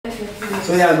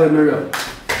So you're going to room?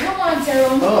 No want your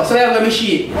room. Oh, so you're going to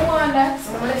sheet? I want that.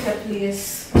 Mama left your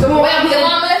place. So Mama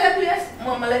left your place?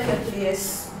 Mama left your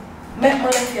place. Make me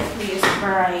left your place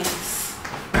bright.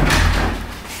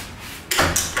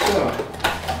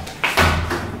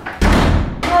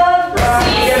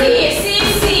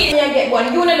 See. Me I get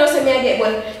one. You know say me I get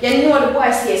one. You know the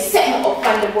boy say set me up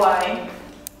on the boy.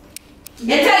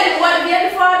 You tell him what to be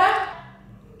the father?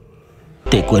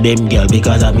 Take with them girl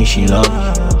because I me she love.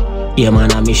 Yeah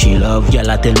man I me she love. Girl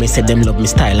I tell me say them love me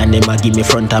style and them a give me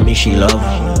front of me she love.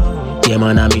 Yeah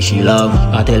man I me she love.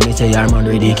 I tell me say your man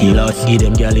ridiculous. Give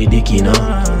them girl a dick you know.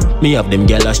 Me have them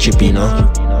girl a strip you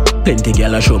know. Plenty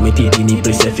girl a show me teeth in the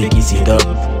place if you kiss it up.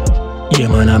 Yeah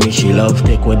man I me she love.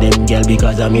 Take with them girl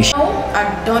because I me she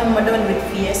I'm done with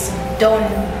face. Done.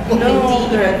 No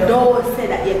girl, don't say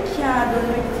that you can't done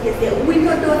with face. We're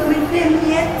not done with them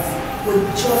yet. We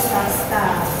just a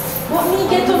start. But me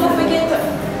get to forget.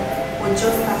 We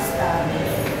just a start.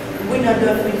 We're not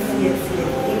done with face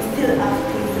yet. It's still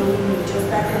acting the we just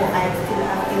like how I'm still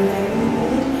acting the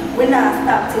we we're not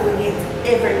stop till we get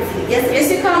everything. Yes,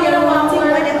 you can't get one one thing word.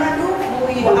 what they do.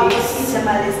 But I will teach them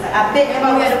a lesson. I bet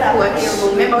Remember we had a coach.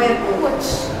 Remember we had a coach.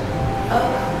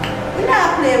 We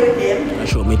not play with them. I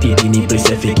show me teeth in the place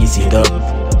if you kiss it up.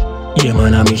 Yeah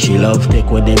man I me she love. Take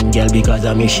with them girl because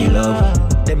I me she love.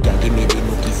 Them girl give me the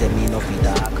nookie say me no fit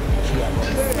dark.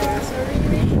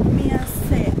 Me I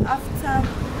say after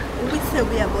we say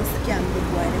we are about to scam the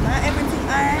boy, everything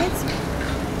alright?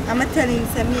 I'm telling you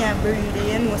say me a breathe,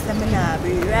 you know say me not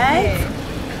breathe, right? Yeah.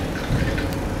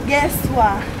 Guess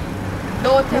what?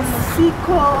 Don't tell me. Sick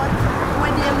out.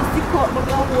 When they me sick out, me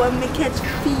go home, me catch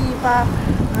fever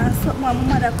and something. My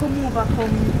mother come over,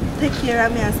 come take care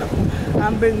of me and something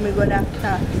and bring me go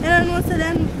doctor. You know so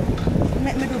then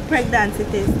make me do pregnancy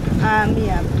test and me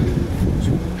a breathe.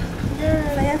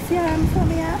 Girl, you see I'm so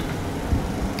me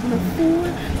I'm a fool.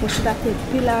 I should have taken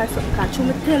pillar or something. Because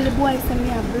me tell the boy say me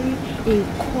a breathe, he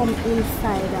come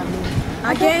inside of me.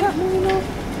 Again? Me, you know?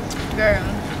 Girl.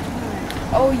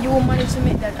 Oh, you managed to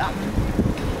make that happen.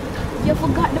 You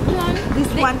forgot the plan? This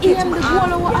the one aim, the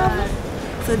goal, or whatever.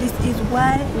 So this is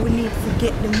why we need to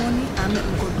get the money and make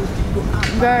me go do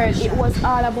Girl, it was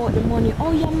all about the money.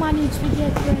 Oh, you managed to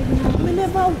get pregnant. Me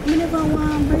never want to bring it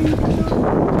up.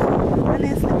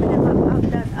 Honestly, me never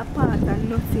have that apart and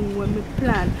nothing when me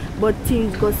plan. But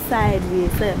things go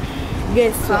sideways. So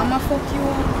guess what? I'ma fuck you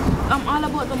up. I'm all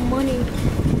about the money.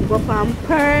 Go from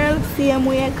Pearl, same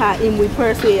way, because him we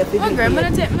persuade you. Oh, girl, I'm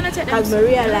gonna take them. As me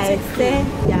realize, say,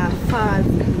 you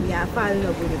fall in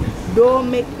love with him. Don't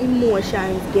make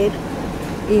emotions get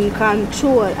in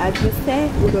control. As you say,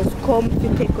 we just come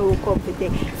to take or we come to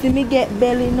take. See me get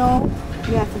belly now,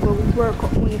 we have to go work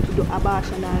up money to do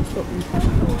abortion and something.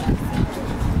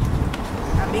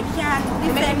 And we can't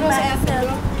defend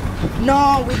myself.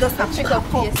 No, we just have to check up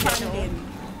face on them.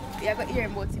 Yeah, I got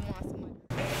hearing about him.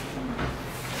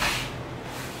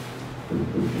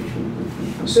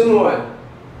 Someone.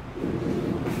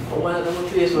 I want to come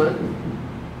face, man.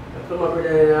 I put my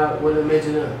brother in one of the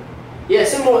mention. Yeah,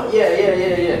 someone.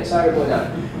 Yeah. Sorry about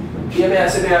that. Yeah, man, I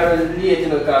said I was late, you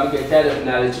know, because I get tired of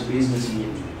knowledge business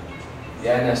meeting. You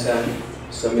understand?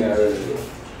 So me I really late.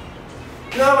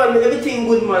 No, man, everything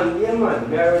good, man. Yeah, man,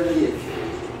 me I really late.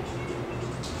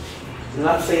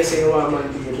 Not say you want,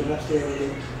 man, be not say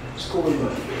everything. School,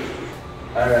 man.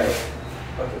 Alright.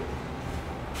 Okay.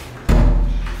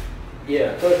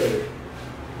 Yeah, totally.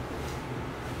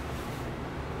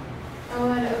 I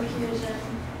want an occasion.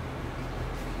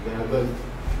 Yeah, but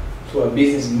to a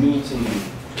business meeting.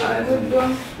 Good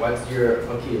one. What's your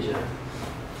occasion?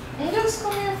 I'm just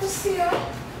coming here to see you.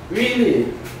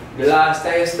 Really? The last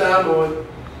time you started out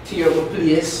to your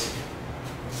place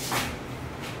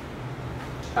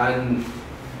and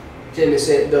tell me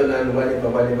say it done and whatever,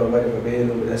 but you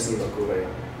know me that's never cover you.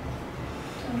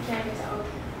 I can't get out.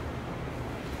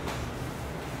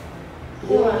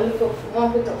 You want to look up,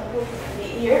 one put up in the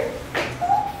ear.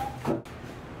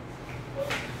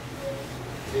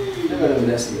 I'm going to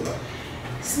bless you.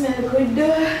 Smell good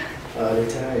though. All the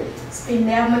time. Spin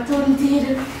there my tongue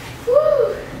teeth.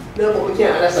 Woo! No, but we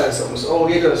can't understand something. So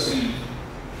we just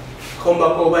come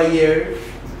back over here.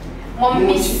 Mom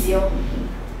misses you.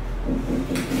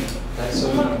 That's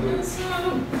something good.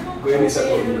 Go in this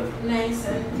look nice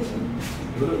and clean.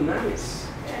 You look nice.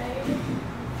 Right.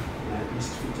 Like this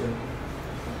Twitter.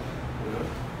 You know?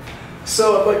 So,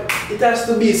 but it has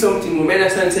to be something. We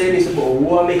understand saying this, but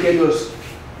what make it just?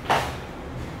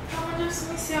 I'm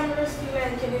just miss you. I'm just feel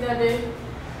like you did a day.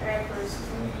 Right person.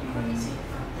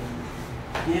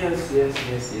 Yes.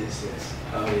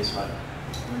 Always fun.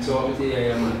 So what we tell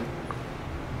you, man?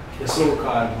 The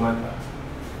so-called matter.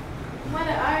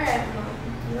 Mother, alright, mom.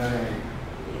 Alright.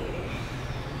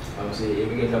 I was saying, if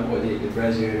we get about the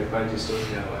brazier and the panty stuff,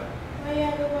 you know what? Why you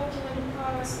have to walk in the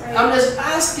palace, right? I'm just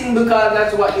asking because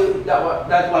that's what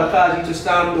caused you to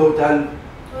stand out and.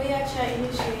 Why you try to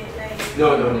initiate, like. No.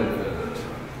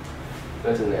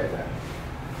 Nothing like that.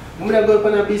 I'm gonna go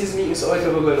on a business meeting, so what's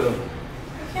ever going on? You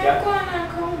can't go on and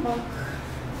come back.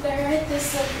 They write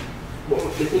this up. But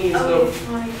the thing is, Oh,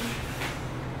 fine.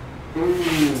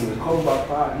 come back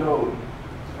part, no.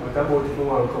 What about if you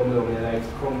want to come down and like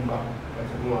come back? What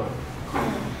if you want?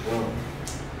 No.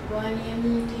 Go on your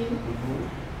meeting,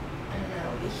 and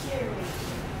I'll be here with you.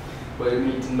 But the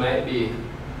meeting might be an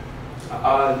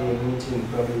all-day meeting,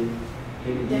 probably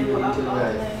maybe Then deep we'll into have the all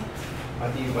night. night. I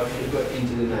think what you got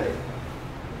into the night.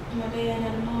 My day and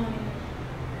in the morning.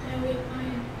 Then we're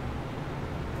fine.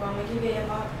 Go on, give you a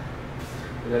back.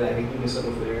 You know, like, give me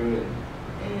something for the room.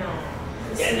 No.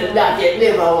 Yeah, that you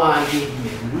never want to give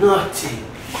me nothing.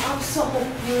 I'm so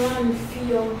grand for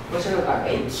you. What's your name? I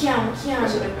can't What's your do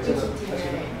name? the pretty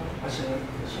thing right now. What's your name?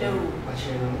 No. What's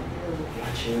your name?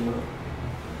 What's your name?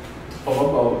 How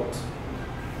about,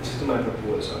 this is to my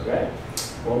proposal, right?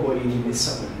 How about you give me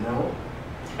something now?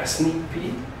 A sneak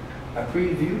peek? A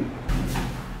preview?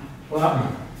 What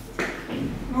happened?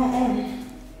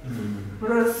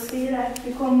 Bros feel like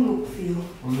we come look for you.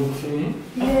 Look for me?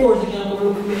 Yeah. Of course you can come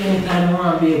look for me anytime you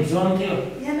want, babes, don't you?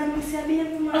 You know, miss your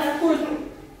baby, man. Of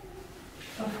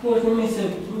course, we miss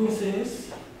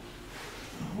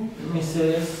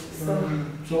this.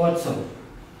 So what's up?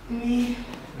 Me? Me?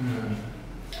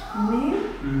 I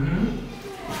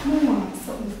want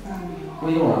something from you. What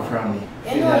do you want from me?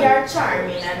 You know you're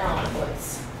charming and all, but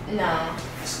no.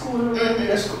 School,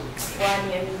 let's go. One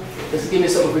year meeting. Let's give me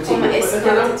something to think Come on, about.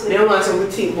 it's not I want something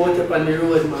to think about up on the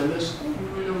road, man. Let's go.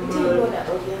 Think about that,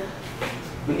 oh yeah.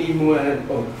 We need more,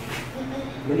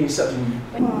 we need something.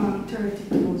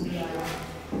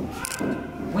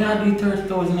 $30,000. We are doing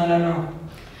 $30,000 now.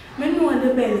 I know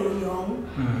the belly young,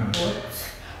 but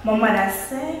my mother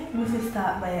said, I should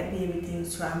start buying baby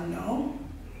things from now,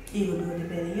 even though the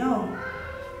belly young.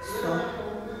 So, I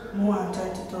want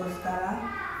 $30,000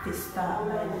 to start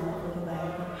buying them for the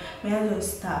Bible. I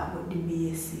just start with the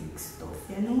basic stuff,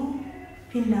 you know?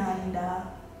 Pinanda,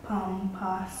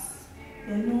 Pampas,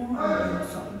 you know, and then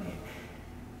something.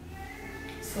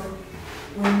 So,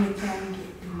 when we can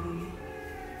get the money.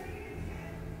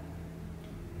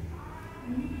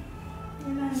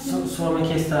 So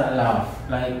make you start laugh,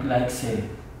 like say.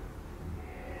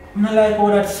 I don't like how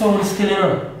that sound still, you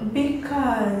know.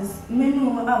 Because I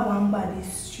know I have one bad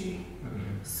history.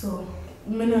 So I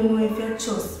don't know if you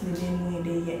trust me the way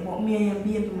they get. But me and your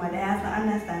baby mother, I have to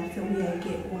understand so we are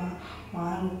get one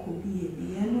uncle baby,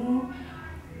 you know.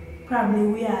 Probably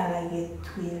we are like a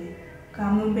twin.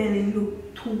 Because my belly look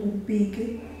too big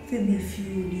to be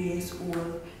few days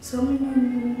old. So I don't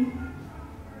know.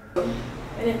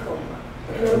 When you come back,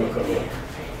 you know, make a day.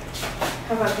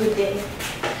 Have a good day.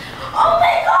 Oh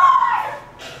my God!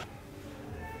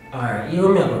 Alright, you know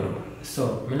what I'm going to do? So,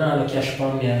 I don't have cash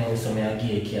for me and so I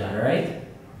give you a card, right?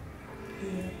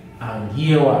 Yeah. And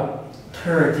here what?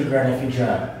 30 grand if you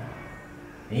draw.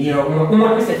 Here, how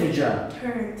much we say if you draw?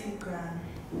 30 grand.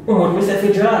 How much we say if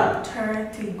you draw?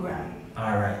 30 grand.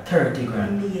 Alright, 30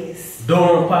 grand. Yes.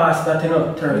 Don't pass that, you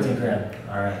know, 30 grand.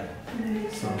 Alright.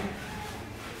 So,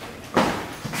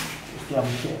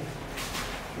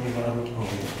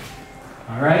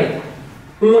 alright.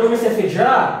 How much we say if you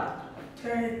draw?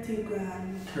 30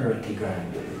 grand. 30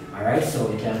 grand. Alright, so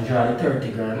you can draw the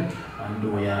 30 grand and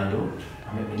do what you do.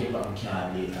 And let me get back my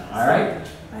card later. Alright?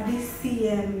 Are this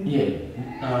CM? Yeah.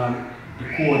 The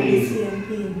code is. CM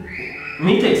pin.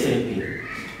 Me take same pin.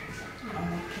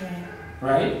 Okay.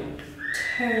 Right?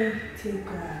 30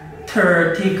 grand.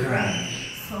 30 grand.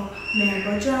 So, may I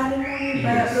go draw the money,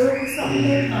 buy a look or something,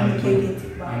 and we can get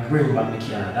it back? And bring back the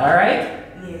card. Alright?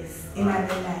 Yes. In the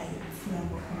night.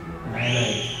 Alright.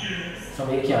 Yes. So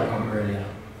you can't come earlier.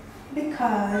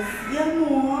 Because, you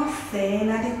know, saying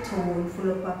at the town full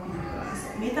of people and so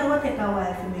it will take a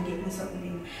while for me to get me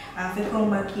something. And if I come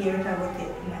back here, it will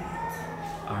take the night.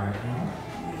 Alright.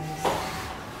 Yes.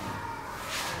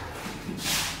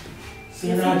 So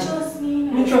If you trust me,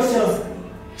 Me trust you.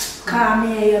 Call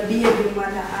me your baby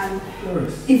mother and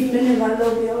Yours. if me never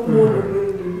love you, I won't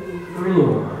love you.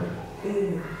 Real.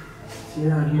 Yeah. So you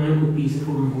have my good piece of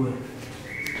food, boy.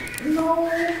 No.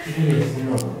 Yes,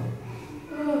 no.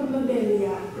 My belly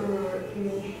hurt me.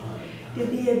 The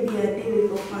baby I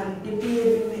did up and the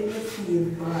baby made me feel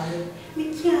bad. We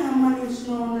can't manage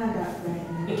none of that right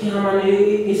now. You can't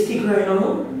manage it stick right now? No.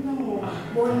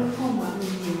 But you come back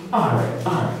with me. Alright,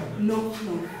 alright. No.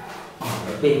 Alright.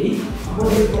 Baby,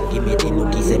 give me the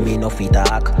nookie, say me no fit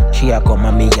talk. She a come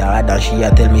on me yard and she a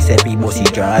tell me say fi bossy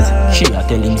draws. She a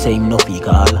tell him say him no fi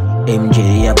call.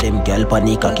 MJ have them girl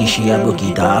panic cocky, she a broke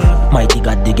it off. Mighty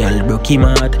got the girl broke him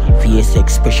out. Face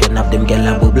expression of them girl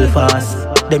a bubble fast.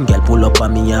 Them girl pull up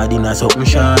on me yard in a something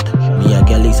short. Me a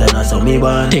girl is a so me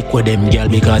born. Take with them girl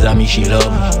because I me she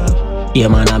love. Yeah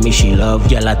man I me she love.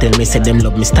 Girl a tell me say them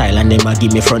love me style and them a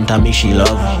give me front and me she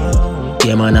love.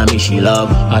 Yeah man I me she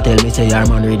love. I tell me say your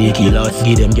man ridiculous.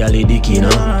 Give them girl a dick you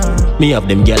know. Me have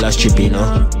them girl a strip you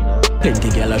know. Plenty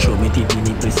girl a show me titty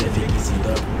nipple say fi kiss it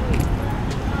up.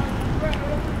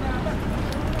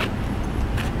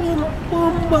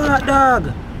 Bomba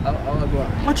dog.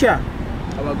 Watch ya.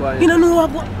 You don't know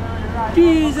what?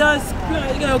 Jesus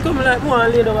Christ, girl come like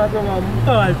one lady over from a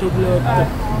ball to blood.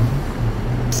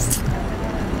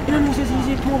 You don't know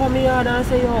she come over me yard and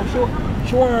say yo,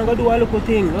 she want to go do a little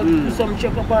thing, do some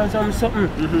check up on something.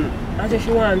 And say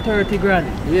she want 30 grand.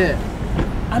 Yeah.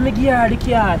 And me give her the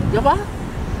card. You what?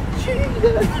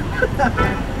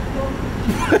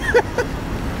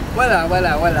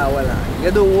 Voila.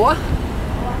 You do what?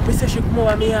 Me say she come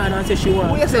over me yard and say she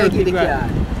want 30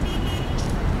 grand.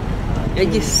 You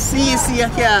get CC a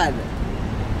card.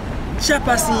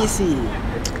 Chopper CC.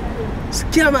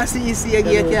 Scammer CC you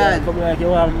get a card. Come like you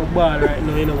want my ball right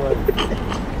now, you know what?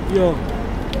 Yo.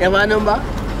 You have a number?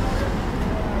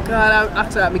 Call and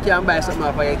ask her if I can buy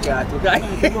something for your card too. Brother,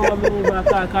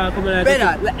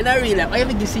 in a real life, I have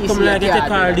to give CC come like get a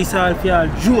car this all for y'all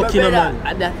joking man.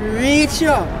 And that reach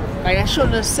you. I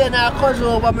shouldn't send her cousin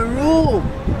over my room.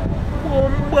 Oh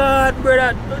bad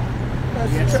brother.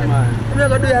 Yes man. I'm not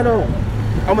gonna do that now.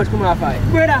 How much come off by?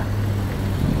 Brother.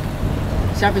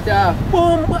 Chop it off.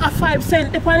 Boom, a 5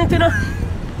 cent upon it, you know.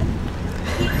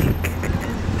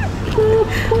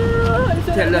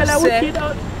 Tell us, say,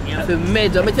 you have to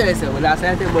measure. Me tell you, say, last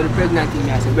time I tell you about the pregnant thing,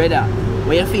 I said, brother,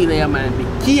 when you feel your man, be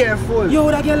careful. Yo,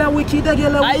 that girl a wicked, that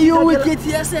girl a wicked. Are you wicked to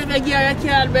yourself, you get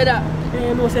your card, brother?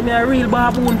 You know, say me a real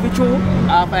baboon for true.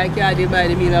 Half a card you buy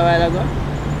the meal a while ago?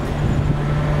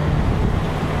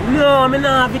 No, me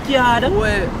not have the card.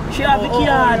 Well, she have the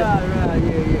card. Right,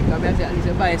 yeah. Come here, say, at least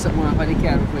you buy something for the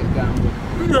card before it gone.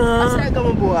 No. I said, come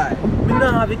on, boy. Me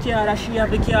not have the card, she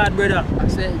have the card, brother. I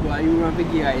said, boy, you want the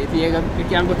card. If you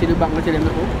can't go to the bank, tell them,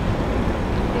 no.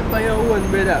 You buy your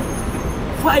own, brother.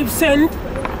 5 cent?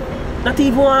 Not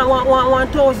even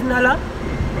 $1,000?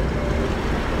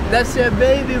 That's your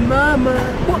baby mama.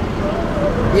 What?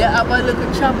 You have a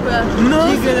little chopper. No.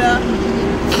 Jiggler.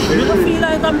 You don't feel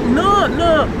like I'm... No.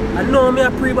 I know me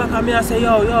a pre-back and me I say,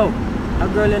 yo. A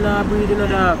girl in her breed, you know,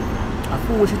 dog. A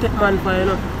fool she take man for, you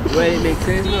know. Well, it makes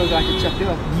sense now, got to chop you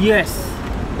up. Yes.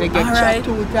 They get chopped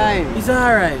 2 times. It's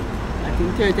alright. I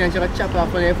think 3 times she got chopped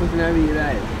off when they put in a real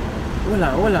life.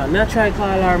 Hold on. Now try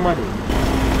call her mother.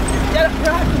 Yeah, you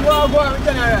have to go on with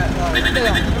her.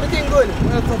 Everything good.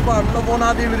 Well, so far, I don't want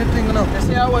to deal with the thing now. I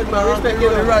say I want, man. Respect you.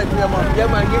 Right, yeah, man. Yeah,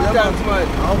 man. Give thanks, man.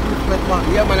 I'll respect, man.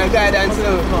 Yeah, man. A guidance, too.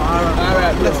 No,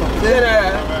 Alright, bless bro. up.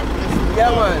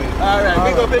 Yeah, man.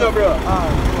 Alright. Big up, bro.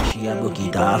 She a broke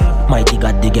it off. Mighty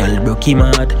got the girl broke him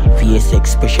out. Face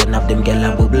expression of them girl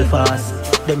a bubble fast.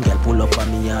 Them girl pull up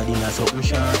on me yard in a something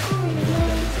short.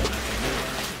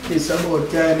 It's about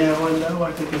time I wonder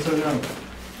what it is so long.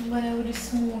 But I would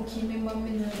smoke, remember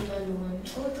me not alone.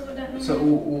 So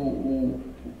who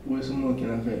is smoking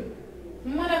affair?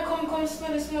 Mother come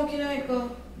smell the smoke in the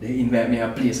go. They invite me a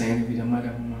place and interview the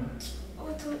mother, man.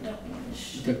 What to that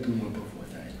much? It take 2 months before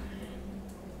that.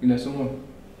 You know someone?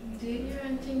 Do you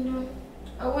even think no?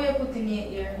 Where you putting it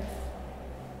here?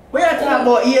 We are talking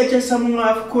about hairdresser,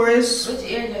 of course. Which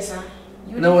hairdresser?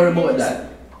 Don't worry about that.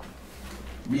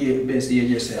 Be best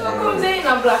hairdresser. So come say in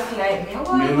a black light me.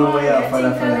 You know where you are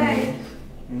follow me.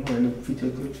 You know you fit you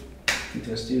good. Fit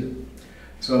you still.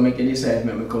 So I make a decide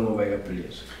me come over your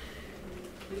place.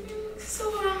 So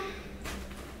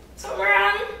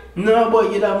wrong? No,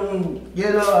 but you don't you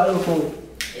know I look for.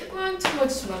 You want too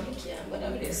much smoke, you can't, but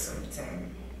I'm there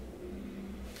sometime.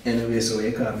 Anyway, so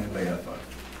you call me by your phone.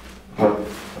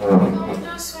 No,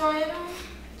 just want, you know,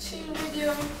 chill with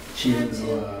you. Chill,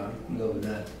 no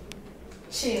that.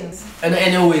 Chills. And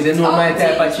anyways, you know my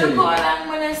type of chilling. Call and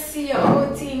when I see your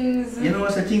outings. You know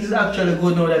what, the things is actually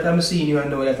good now that I'm seeing you and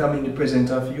now that I'm in the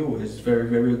presence of you. It's very,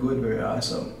 very good, very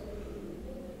awesome.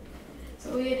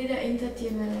 So you did that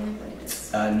entertainment and nobody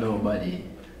else? Nobody.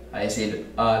 I said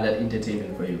all that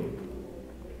entertainment for you.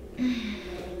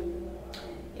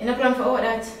 You not plan for all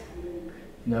that?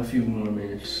 In a few more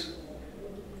minutes.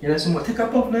 You know smoke? Take a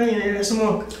puff now, you know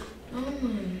smoke? Oh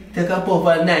man. Take a puff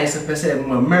and nice if I say,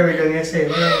 married on yourself,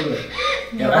 whatever.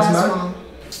 Yeah, that's man?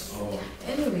 Oh.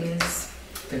 Anyways.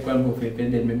 Take and puff it,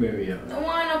 and then me bury you. I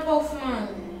want a puff, man.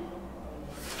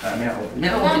 Me out.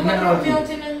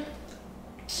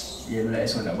 Yeah, but I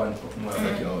just want that one puff more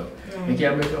break you out. You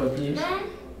can't break out, please?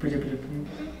 Please.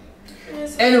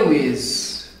 Yes.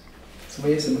 Anyways, so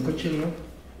what you say, I could chill, no?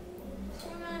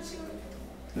 I'm not sure.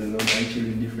 No, I'm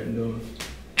chilling different though.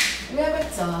 We have a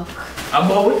talk.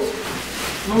 About?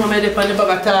 Mama made up on the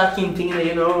bag of talking thing,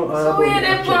 you know. So we had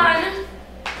a plan.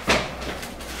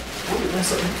 What's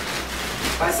something?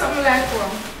 What's something like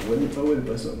what?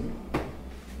 What something?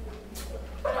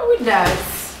 What are we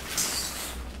that?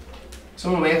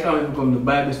 Some of my account come to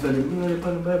Bible study. You know, the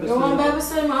Bible study. You want Bible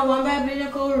study? I want Bible, you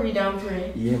can read and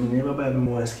pray. Yeah, I never Bible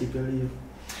more skip your leave.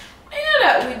 I know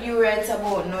that with you right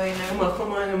about now, you know.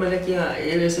 Come on, man, like, yeah,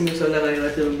 you listen to me so long,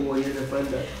 I tell you boy, you're the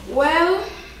that. Well,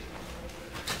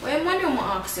 what money am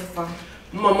I ask you for?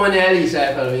 My money at least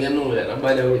I follow, you know that, I'm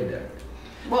bother with that.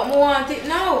 But I want it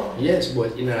now. Yes,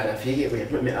 but you know, if you get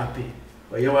it, make me happy.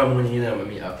 But you want money, you know, make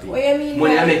me happy. What you mean?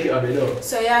 Money I make you happy, though.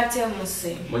 So you tell me,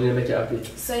 say. Money I make you happy.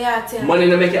 So you tell me. Money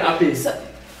no make you happy. So,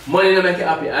 money no make you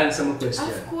happy. Answer my question.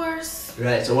 of course.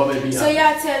 Right. So what make me So happy?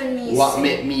 you tell me. What say.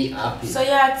 make me happy? So you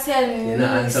tell me. You know,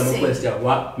 answer my say. question.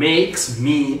 What makes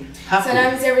me happy? So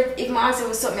that means if I answer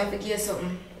for something, I forget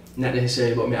something. Not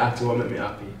necessarily, but me ask you what make me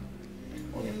happy.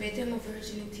 Oh, you made them a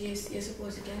virginity. You're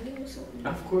supposed to get them or something.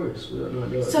 Of course. We don't know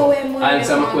that. So when money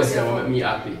answer my answer question. for- What make me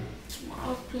happy? I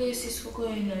have places for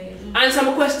going now. Answer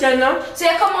my question now. So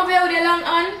you come over here with your long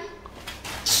hand?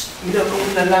 We don't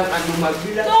know the long and number.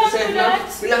 We like Don't to say do it now.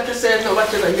 that. We like to say it now.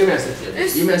 Watch it now. Give me a second.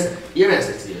 This- Give me a second. Give me a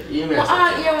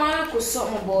second. You want to put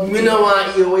something about Me it. no want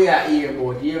to hear what you hear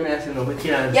about. Give me a second. But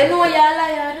can't. You know you're a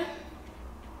liar.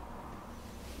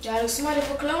 You look smart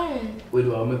for clown. What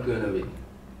do I make you know it?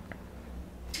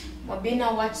 I've been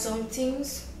and watch some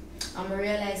things and I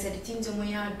realize that the things that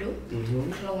you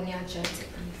do, clown you try to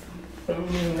take me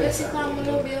from. Yes, come on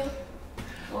over here.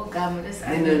 Oh God, I'm just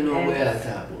I don't know where I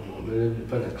talk about. I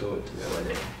live on the cloud over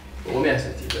there. But what I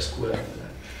say to you, just cool after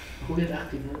that. Who get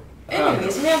active now?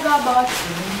 Anyways, me go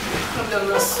bathroom. Come down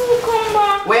now. So come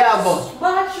back. Where are boss?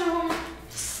 Bathroom.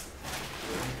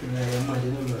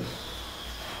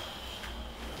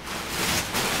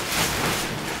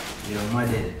 You're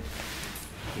mad.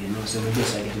 You know, so I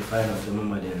just get to find out the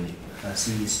mama then I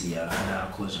see and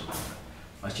her cousin.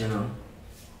 But you know,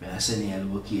 when I send you a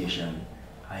location,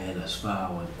 I just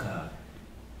forward car.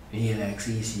 And you like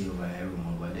CC over a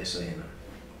room over there, so you know.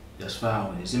 Just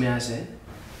forward. You see me I say?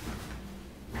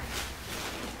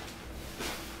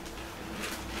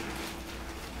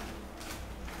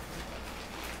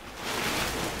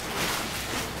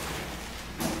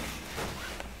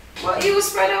 What you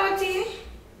spread out here?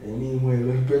 I mean, we're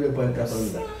going to put up on top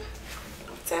of that.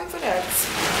 Time for that.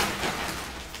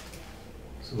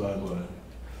 So I go on.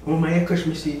 Oh, my hair crush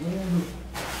me, see.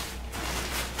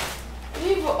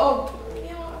 Leave it up. You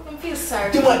know, I feel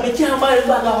sorry. Too much, I can't buy the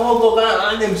bag of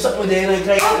hog and them something there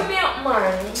like Oh, me up,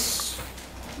 man.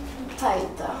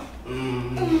 Tighter.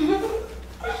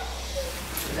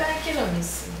 Like, you know,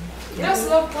 miss. You just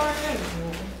love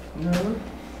porn, no.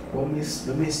 But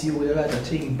miss you with a lot of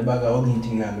things. The bag of hugging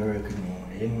thing that I'm working on.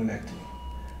 You know that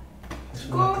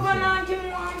thing. go over now, give me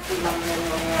one fill of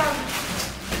money.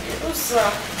 What's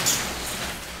up?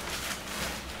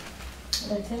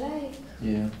 What you like?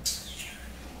 Yeah.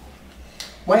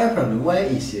 Why a problem? Why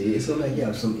issue? It sounds like you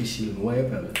have some issue. Why a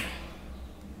problem?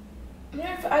 I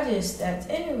have to adjust that.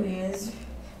 Anyways,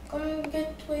 come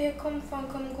get where you come from,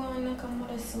 come go on and come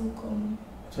with us who come.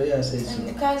 So yeah, say so.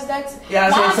 Because that's... Yeah,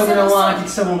 I say something I want,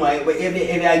 it's something like, but if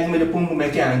I give me the pum pum, I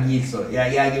can't give so.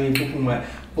 Yeah, give me pum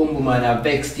pum on a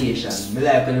vex station. I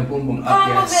like when the pum pum up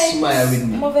here and smile with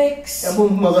me. My vex. The pum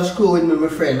pum go screw with me, my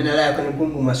friend. I like when the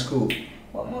pum pum screw.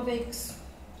 What my vex?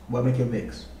 What make you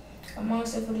vex? I'm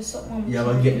asking for the something. Yeah,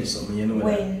 I'm get this something, you know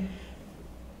when?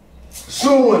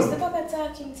 Soon! Stop up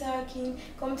talking.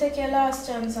 Come take your last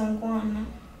chance and go on now.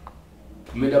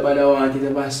 I don't want you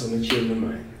to pass so I change my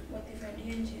mind. What if I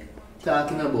didn't change?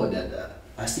 Talking about that,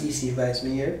 I see vice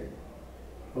me here.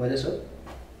 What is it?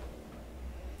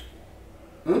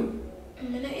 I'm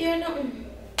not hear nothing.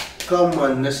 Come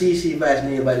on, no CC vice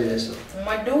me about this.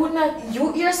 My dude, not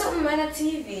you hear something on the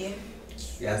TV.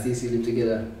 Yeah, CC live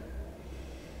together.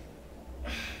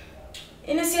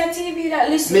 You know, see a TV that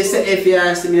listens. Mr. If you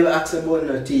ask me ask about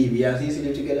no TV, you CC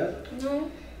live together?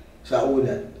 No. So I owe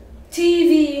that.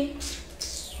 TV.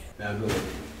 Now go.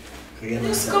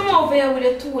 Just come over here with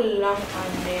a tool lamp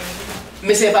and then.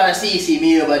 Me say for the CC,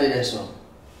 me about this one.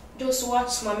 Just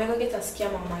watch, man. I'm gonna get a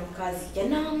scammer, man, because you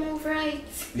know move right.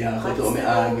 Yeah, I got my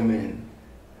argument.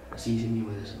 CC me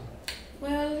with this one.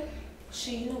 Well,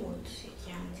 she know what she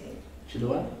can't take. She do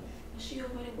what? she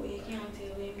over there, but you can't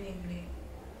tell him name.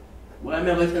 Why am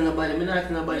I going to tell nobody? I'm not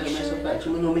telling nobody. I'm so bad.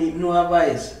 You know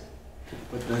advice.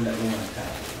 But none that woman talk.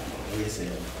 What you say?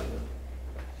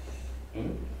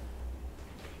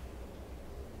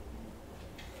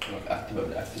 Active of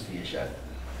the activation.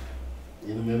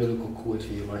 You know, maybe look a code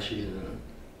for your machine.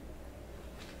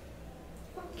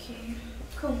 Okay,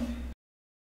 come.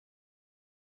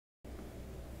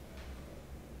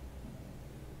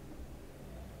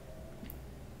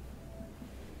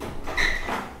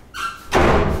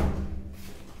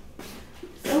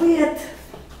 So wait.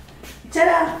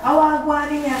 Chada, I want to go on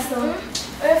in here, so.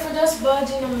 If you just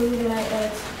budging on me like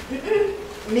that.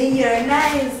 Me here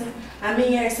nice. I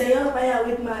mean here say over here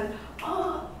with man.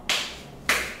 Oh.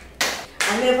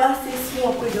 I never see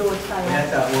smoke without fire.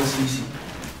 That's our OCC.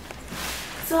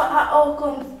 So how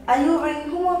come are you bringing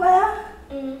him over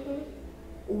here?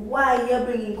 Why you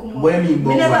bringing him over? What do you mean,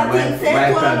 me never think say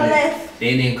to on the left.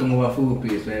 They didn't come over food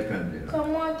place, why problem?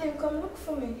 Come on, Tim, come look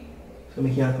for me. So I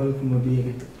can't come for my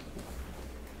baby.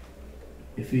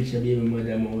 The future baby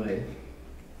mother and my wife.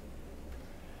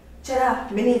 Chada,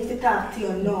 me need to talk to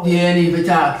you now. Yeah, need to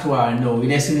talk to her now. You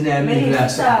just see me there Me in need the to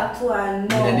glass. talk to her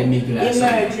now. In the glass.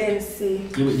 Emergency.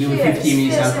 Give me 15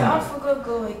 minutes and I come. forgot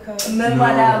go because. My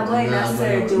mother going to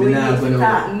surgery. We need to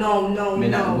talk. No. Me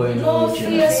not going No to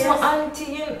fears, my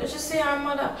auntie, you just say her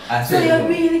mother. I So said, you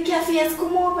really can't face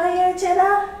come over here,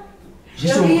 Chada?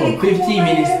 just don't come 15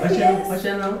 minutes. Watch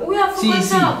out now. We have to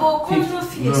talk about come to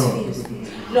face.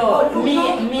 No, me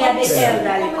and the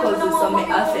elderly cousin, so me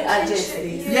have to adjust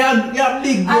this. Yeah,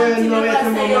 big girl Auntie now. never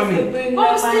You're say you mommy. have to bring I'm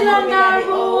no still man on come that in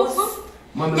the roof. house.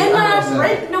 Mommy, You're not honest,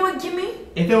 rent, no, give me.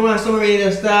 If you want somebody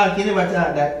to start, you never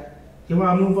thought that. You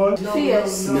want to move out?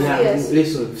 Fierce. Me not-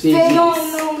 Listen, see, No,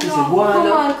 listen, no. go on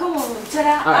now. Come on.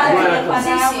 Chada, Alright, I'll go on, help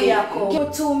her now, we are come. Give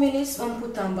me 2 minutes and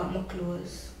put on back my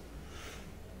clothes.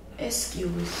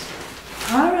 Excuse.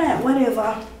 Alright,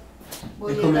 whatever.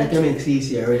 They come and make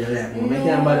CC already. Like, I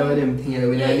can't bother with them things.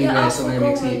 When I leave there, someone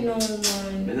make CC. No,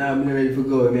 man. But now I'm ready for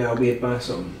go. I'll wait for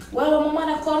something. Well, when my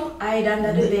mother come, hide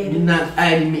under the bed. Not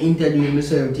hiding me interviewing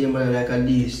myself to your mother like a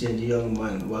decent young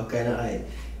man. What kind of hide?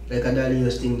 Like a dolly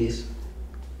just think this.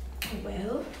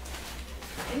 Well,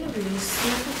 anyways,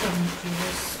 you put on my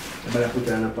clothes. I better put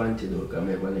her on a panty though, because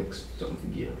I have next something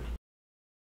for you.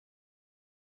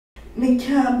 Me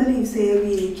can't believe say you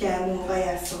really can't move over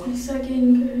here, so. This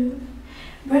again, girl.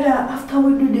 Brother, after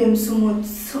we do them so much,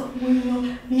 so you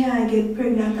know, me I get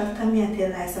pregnant after me I tell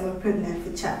lies I'm pregnant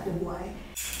for chat the boy.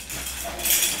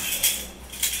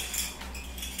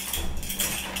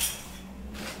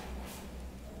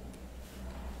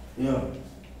 Yo.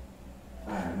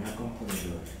 Alright, I'm come for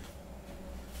you.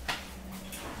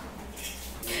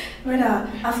 Brother,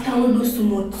 after we do so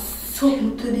much,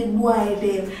 something to the boy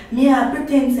them, me I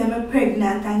pretend say I'm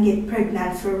pregnant and get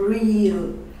pregnant for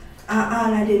real. And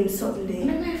all of them something there.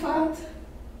 Not my fault.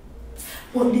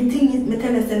 But the thing is, me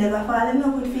tell us they never fall in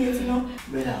love with faith, you know.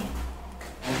 Brother,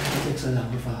 I take so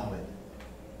long before I went.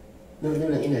 No, she's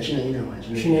not in there, man.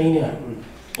 She's not in there?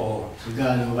 Oh, she's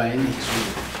gone over the next room.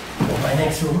 Over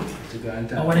next room? She's gone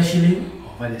to... And where does she live?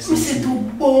 Over the Me say to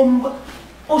bomb.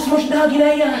 How much dog in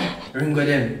her yard? Ringo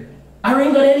them. A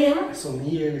Ringo then him? Some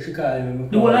here, she call him.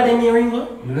 The whole of them here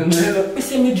Ringo? No. Me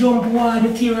say me jump wall,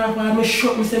 me tear off wall, me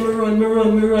shot, me say me run,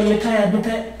 me tired.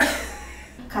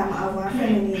 Come have a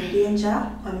friend named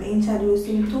Danger, and me introduce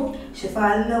him to. She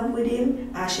fall in love with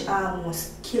him, and she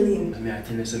almost kill him. I mean, I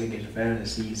tell you something, get your friend to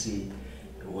CC.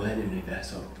 One of them like that,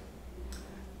 so.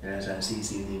 That's why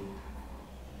CC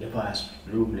the past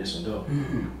roomless and dog.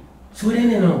 So then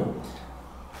you know?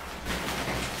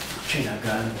 Trina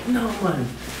gone. No, man.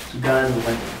 She gone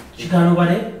over there. She gone over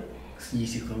there?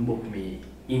 CC come book me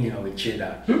in here with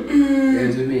Cheddar. You know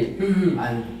what I mean?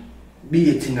 And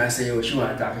big thing I say, oh, she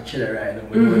want to talk to Cheddar right now.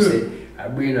 When you say, I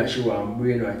brain her, she want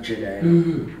brain her Cheddar.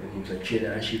 And it's a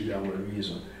Cheddar and she's got one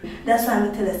reason. That's why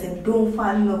I tell her, say, don't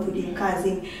fall in love with him because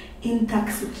he's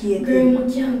intoxicated. Girl,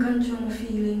 you can't control my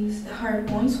feelings. The hard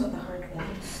ones for the hard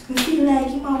ones. I feel like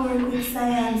him a work with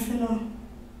science, you know.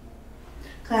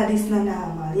 Because this is not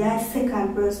normal. You're a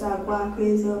second person going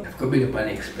crazy. I've got to build up an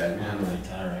Xpression.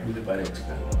 Alright. Build up an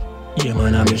Xpression. Yeah,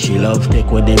 man, I miss she love. Take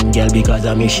with them girl because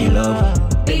I miss she love.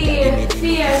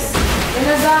 Fierce. You're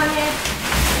not done yet.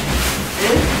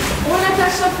 Wanna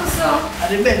touch up for so? And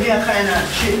the bed, they are kind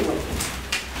of shit.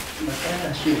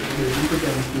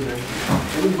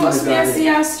 Must be a see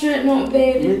you straighten up,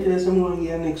 baby. You tell someone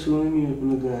here next one, I'm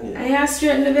going to go there. Are you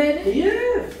straight in the bed?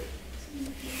 Yeah.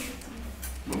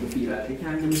 I feel like you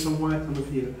can't give me some water on the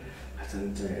field.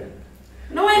 I'm tired.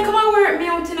 No, I come and work me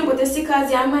out, you know, but it's because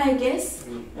you're my guest.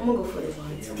 I'm going to go for the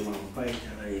voice. Yeah, I'm going to fight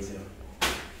and I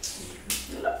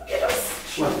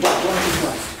What?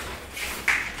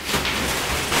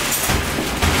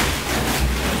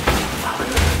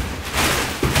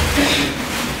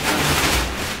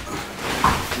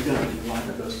 You're gonna be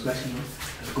water those splash, you know?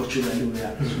 Let's go through and do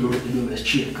that. Do the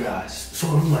straight grass. So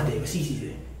I'm not there,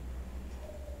 see.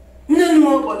 I don't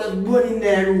know about that burning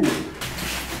there room.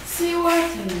 See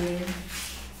what?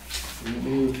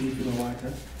 You feel the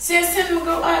water? See, I said we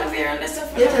go out there and let's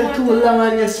have You take too long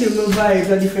and you see my vibe,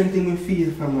 a different thing we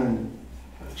feel from man.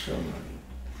 Sure, man.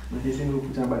 But you think we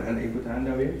put on back and you put on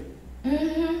underwear?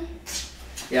 Mm-hmm.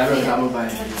 Yeah, I don't have my I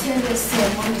vibe. tell you,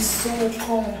 say, mom is so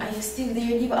calm. And you still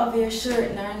there, you have your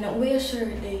shirt now. And not wear your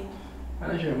shirt there. I'm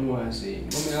not sure what I want to say.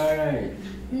 Mommy, alright.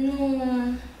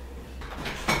 No.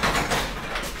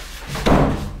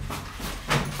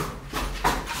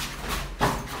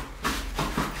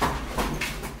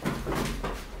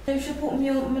 You should put me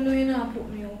up, I know you not put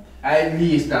me up. At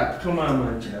least that. Come on,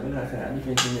 man, child. We're not saying a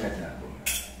different thing like that.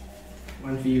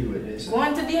 One for you with this. Go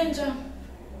on to danger.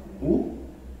 Who?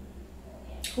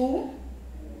 Who?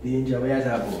 Danger, where is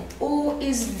that about? Who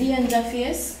is danger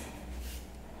face?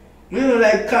 You know,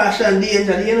 like caution,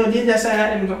 danger. You know, danger sign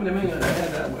that them come to me. And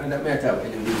that matter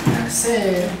when you do. I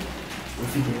say, we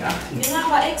figure acting. You know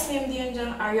have an ex named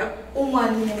danger or your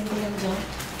woman named danger?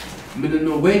 I don't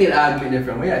know where you get argument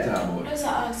from. Where you talk about? Just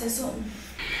ask you something.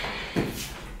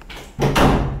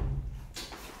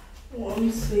 Oh,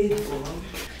 I'm sweet, boy.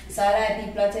 So that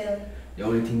people tell. The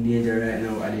only thing danger right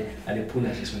now are the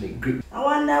punishes when they grip. I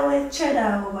wonder what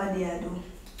cheddar over there do.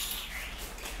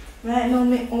 Right now,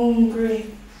 I'm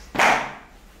hungry. I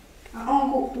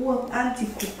want to go up auntie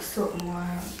cook something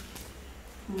more.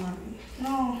 Mommy.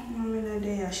 No, mommy not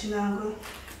there. She not go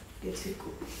get it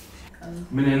cook. I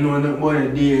don't know nothing about the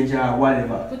danger or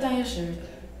whatever. Put on your shirt.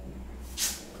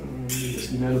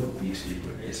 Just give me a little piece of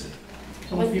it.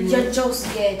 But you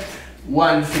just get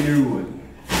One for the road.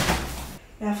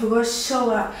 I have to go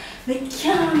shower. I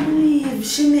can't believe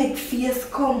she make face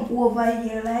come over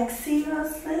here. Like,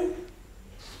 seriously?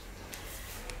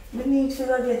 We need to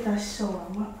go get a shower.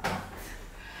 I'm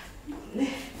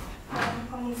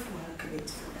going to get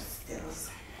first.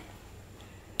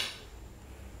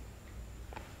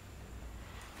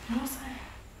 No, sir.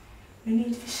 We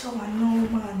need to shower now,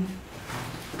 man.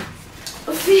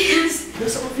 face.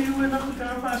 There's something for you when I put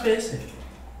on my face.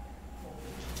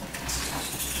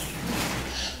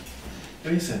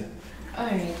 What you say?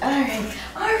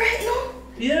 Alright, no?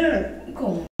 Yeah.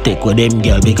 Go. Take with them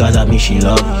girl because I me she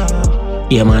love.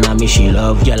 Yeah man I me she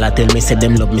love. Girl I tell me say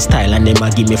them love me style and them a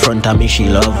give me front I me she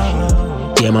love.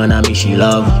 Yeah man I me she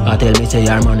love. I tell me say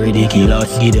your man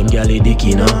ridiculous. Give them girl a dick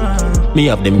you know. Me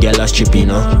have them girl a strip you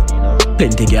know.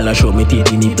 Plenty girl a show me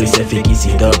titty nipple say fi kiss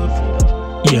it up.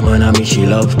 Yeah man I me she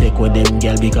love. Take with them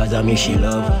girl because I me she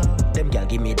love. Them girl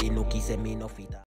give me the nookie say me no fi